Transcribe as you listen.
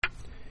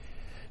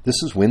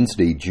This is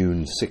Wednesday,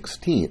 June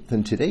 16th,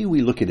 and today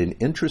we look at an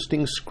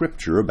interesting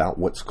scripture about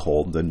what's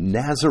called the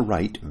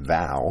Nazirite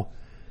vow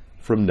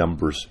from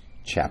Numbers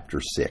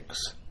chapter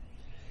 6.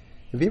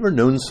 Have you ever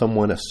known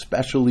someone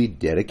especially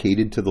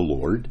dedicated to the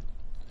Lord?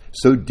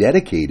 So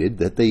dedicated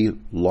that they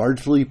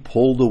largely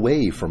pulled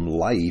away from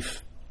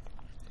life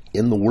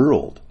in the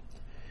world.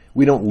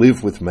 We don't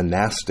live with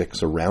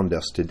monastics around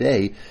us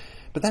today,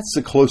 but that's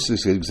the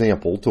closest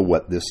example to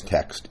what this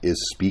text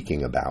is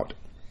speaking about.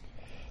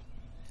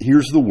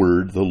 Here's the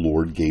word the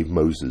Lord gave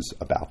Moses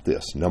about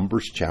this.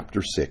 Numbers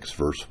chapter 6,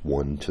 verse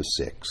 1 to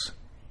 6.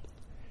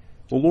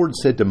 The Lord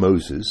said to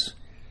Moses,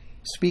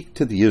 "Speak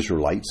to the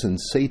Israelites and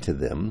say to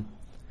them,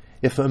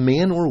 if a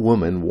man or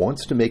woman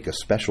wants to make a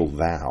special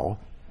vow,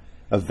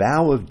 a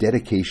vow of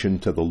dedication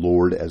to the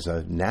Lord as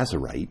a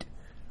Nazirite,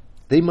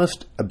 they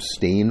must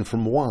abstain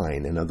from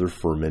wine and other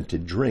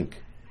fermented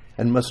drink,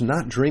 and must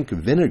not drink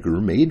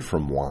vinegar made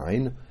from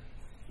wine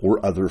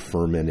or other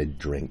fermented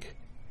drink.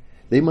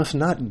 They must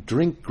not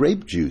drink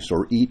grape juice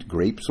or eat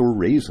grapes or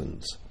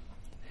raisins.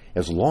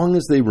 As long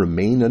as they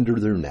remain under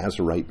their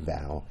Nazirite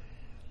vow,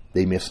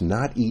 they must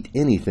not eat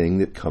anything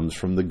that comes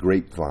from the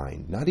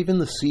grapevine, not even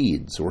the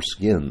seeds or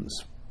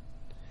skins.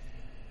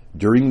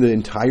 During the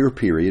entire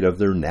period of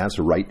their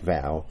Nazirite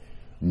vow,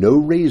 no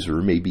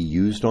razor may be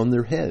used on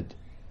their head.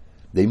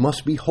 They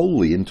must be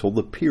holy until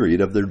the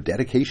period of their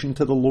dedication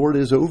to the Lord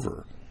is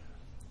over.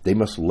 They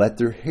must let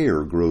their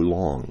hair grow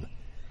long.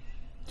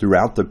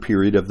 Throughout the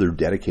period of their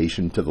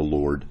dedication to the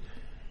Lord,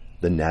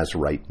 the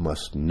Nazirite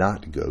must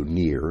not go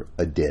near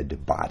a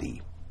dead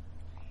body."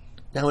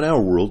 Now, in our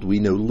world, we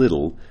know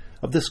little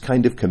of this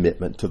kind of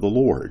commitment to the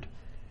Lord.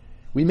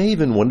 We may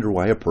even wonder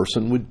why a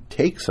person would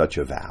take such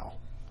a vow.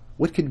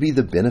 What could be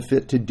the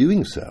benefit to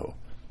doing so?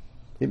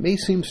 It may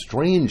seem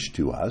strange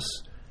to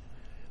us,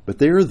 but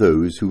there are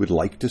those who would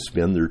like to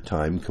spend their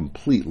time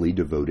completely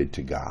devoted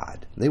to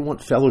God. They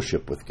want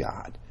fellowship with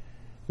God.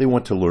 They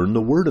want to learn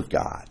the Word of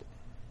God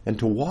and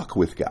to walk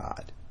with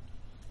God.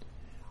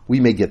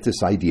 We may get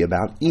this idea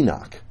about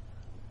Enoch,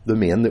 the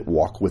man that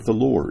walked with the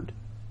Lord.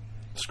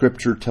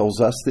 Scripture tells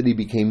us that he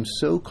became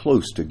so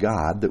close to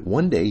God that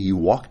one day he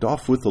walked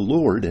off with the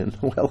Lord and,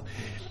 well,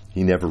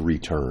 he never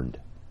returned.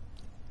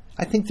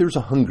 I think there's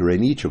a hunger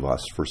in each of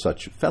us for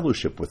such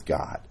fellowship with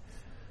God,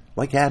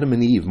 like Adam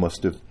and Eve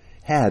must have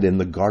had in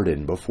the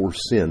garden before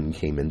sin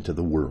came into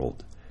the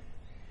world.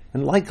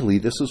 And likely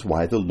this is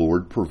why the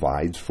Lord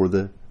provides for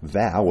the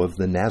vow of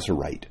the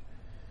Nazirite.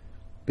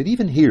 But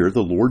even here,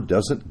 the Lord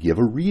doesn't give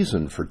a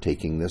reason for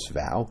taking this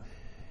vow,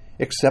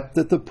 except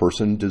that the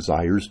person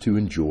desires to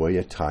enjoy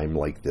a time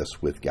like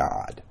this with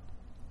God.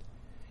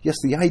 Yes,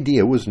 the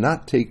idea was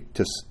not to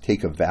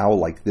take a vow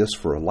like this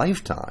for a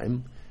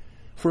lifetime,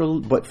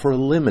 but for a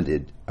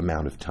limited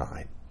amount of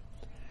time.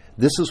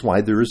 This is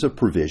why there is a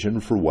provision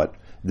for what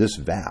this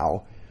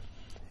vow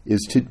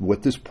is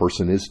what this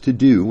person is to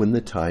do when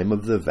the time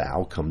of the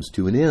vow comes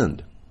to an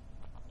end.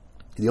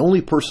 The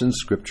only person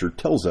Scripture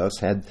tells us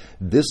had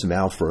this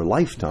vow for a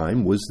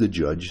lifetime was the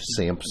judge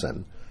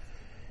Samson.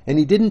 And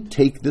he didn't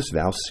take this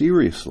vow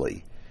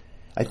seriously.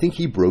 I think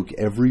he broke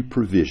every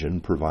provision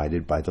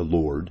provided by the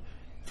Lord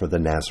for the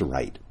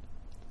Nazirite.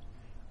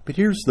 But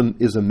here's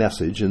a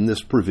message in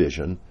this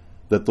provision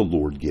that the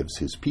Lord gives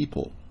his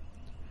people.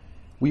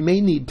 We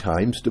may need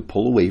times to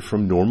pull away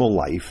from normal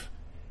life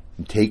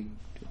and take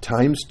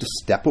times to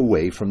step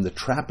away from the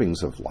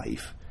trappings of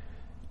life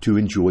to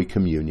enjoy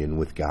communion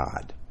with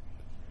God.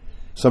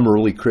 Some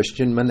early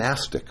Christian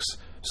monastics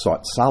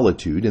sought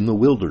solitude in the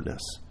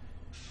wilderness,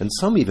 and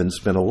some even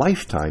spent a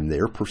lifetime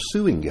there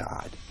pursuing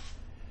God.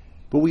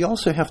 But we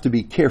also have to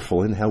be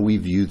careful in how we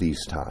view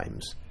these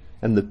times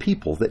and the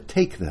people that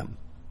take them,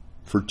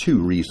 for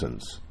two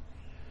reasons.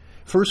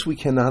 First, we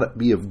cannot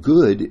be of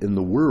good in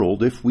the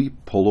world if we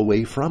pull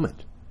away from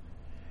it.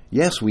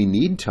 Yes, we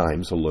need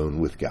times alone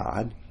with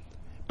God,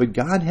 but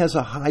God has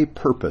a high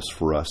purpose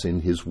for us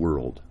in his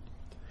world.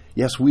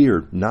 Yes, we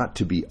are not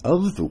to be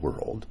of the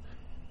world,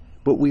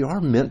 but we are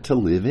meant to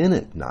live in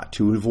it, not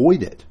to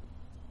avoid it.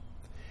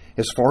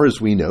 As far as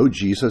we know,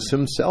 Jesus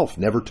himself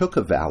never took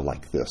a vow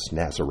like this,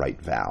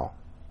 Nazirite vow.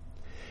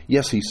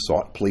 Yes, he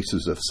sought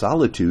places of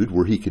solitude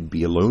where he could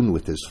be alone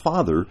with his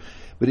Father,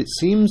 but it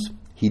seems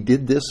he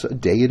did this a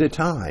day at a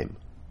time.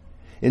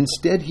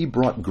 Instead, he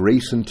brought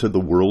grace into the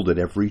world at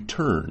every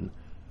turn,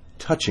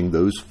 touching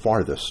those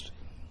farthest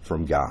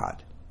from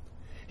God.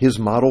 His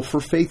model for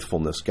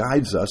faithfulness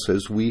guides us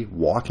as we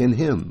walk in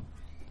him.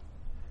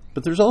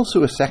 But there's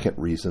also a second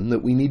reason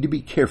that we need to be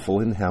careful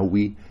in how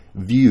we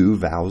view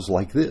vows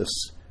like this.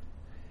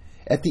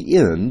 At the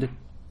end,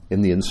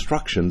 in the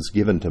instructions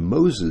given to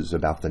Moses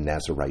about the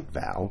Nazirite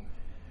vow,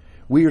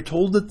 we are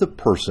told that the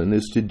person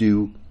is to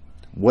do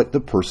what the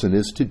person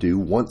is to do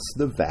once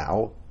the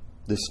vow,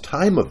 this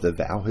time of the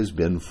vow, has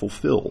been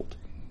fulfilled.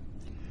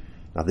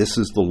 Now, this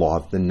is the law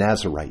of the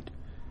Nazirite.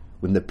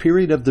 When the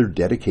period of their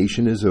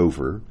dedication is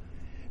over,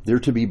 they're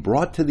to be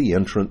brought to the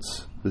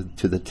entrance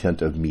to the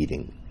tent of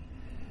meeting.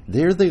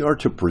 There they are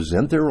to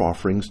present their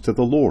offerings to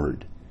the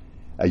Lord.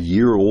 a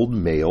year-old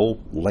male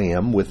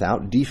lamb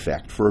without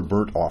defect for a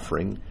burnt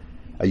offering,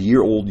 a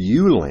year-old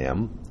ewe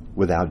lamb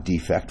without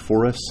defect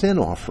for a sin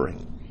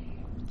offering,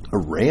 a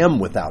ram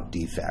without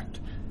defect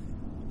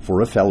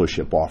for a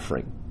fellowship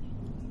offering.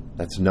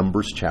 That's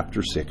Numbers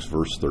chapter 6,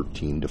 verse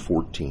 13 to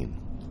 14.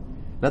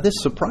 Now this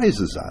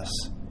surprises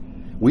us.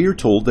 We are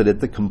told that at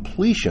the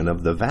completion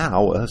of the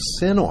vow, a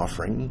sin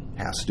offering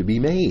has to be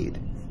made.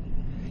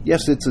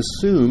 Yes, it's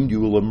assumed you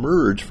will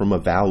emerge from a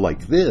vow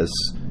like this,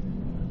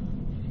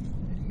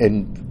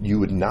 and you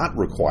would not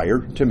require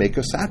to make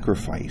a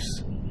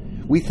sacrifice.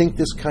 We think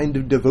this kind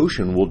of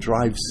devotion will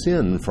drive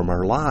sin from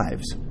our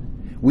lives.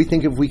 We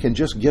think if we can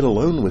just get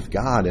alone with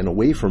God and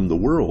away from the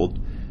world,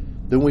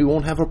 then we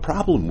won't have a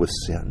problem with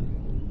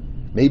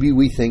sin. Maybe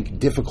we think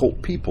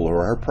difficult people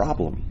are our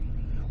problem,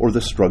 or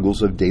the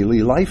struggles of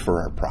daily life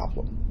are our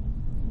problem.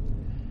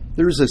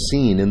 There is a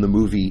scene in the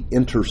movie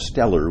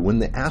Interstellar when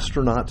the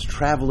astronauts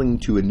traveling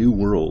to a new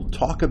world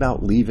talk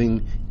about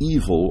leaving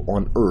evil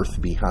on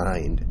Earth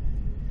behind,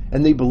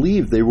 and they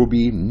believe there will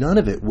be none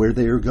of it where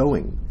they are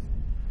going.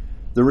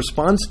 The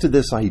response to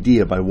this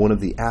idea by one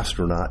of the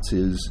astronauts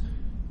is,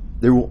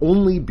 "There will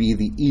only be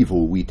the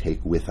evil we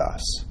take with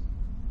us."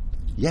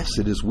 Yes,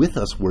 it is with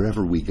us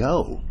wherever we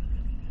go.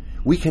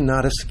 We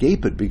cannot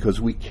escape it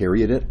because we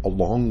carry it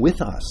along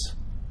with us.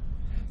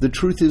 The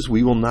truth is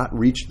we will not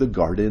reach the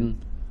garden,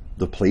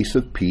 the place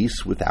of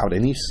peace without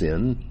any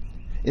sin,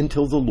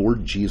 until the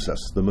Lord Jesus,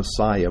 the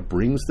Messiah,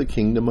 brings the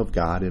kingdom of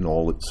God in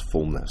all its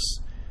fullness.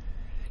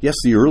 Yes,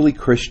 the early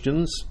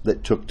Christians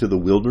that took to the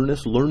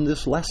wilderness learned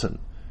this lesson.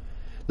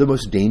 The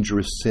most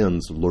dangerous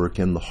sins lurk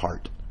in the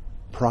heart: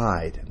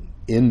 pride, and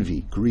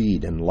envy,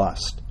 greed, and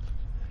lust.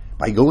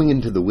 By going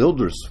into the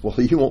wilderness, well,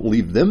 you won't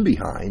leave them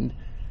behind.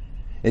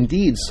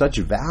 Indeed, such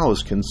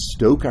vows can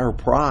stoke our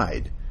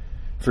pride.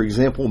 For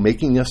example,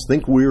 making us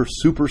think we're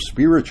super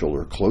spiritual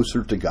or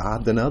closer to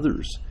God than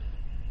others.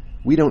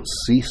 We don't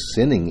cease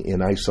sinning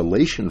in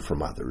isolation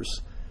from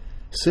others.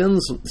 Sin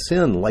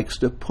likes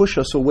to push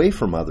us away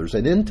from others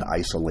and into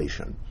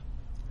isolation.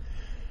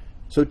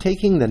 So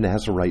taking the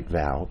Nazirite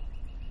vow,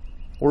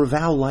 or a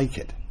vow like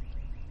it,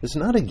 is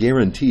not a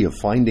guarantee of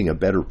finding a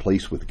better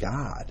place with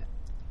God,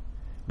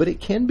 but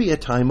it can be a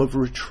time of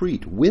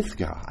retreat with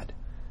God,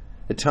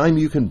 a time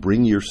you can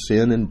bring your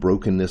sin and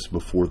brokenness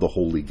before the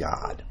holy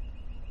God.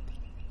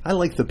 I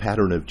like the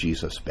pattern of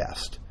Jesus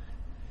best: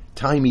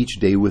 time each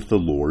day with the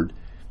Lord,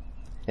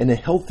 and a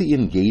healthy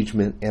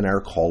engagement in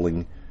our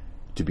calling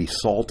to be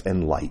salt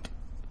and light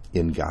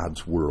in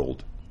God's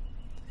world.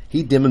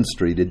 He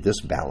demonstrated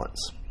this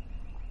balance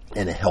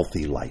and a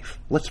healthy life.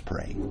 Let's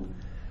pray.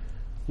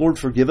 Lord,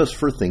 forgive us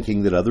for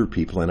thinking that other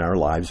people in our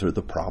lives are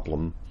the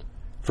problem,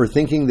 for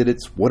thinking that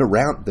it's what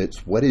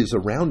is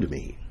around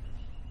me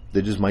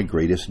that is my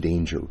greatest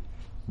danger,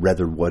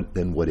 rather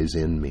than what is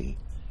in me.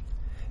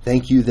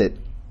 Thank you that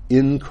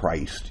in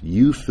Christ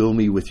you fill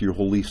me with your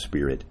Holy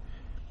Spirit,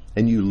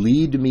 and you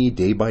lead me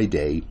day by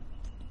day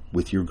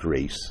with your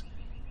grace.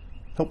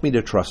 Help me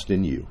to trust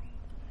in you.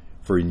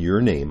 For in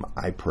your name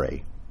I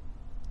pray.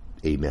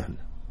 Amen.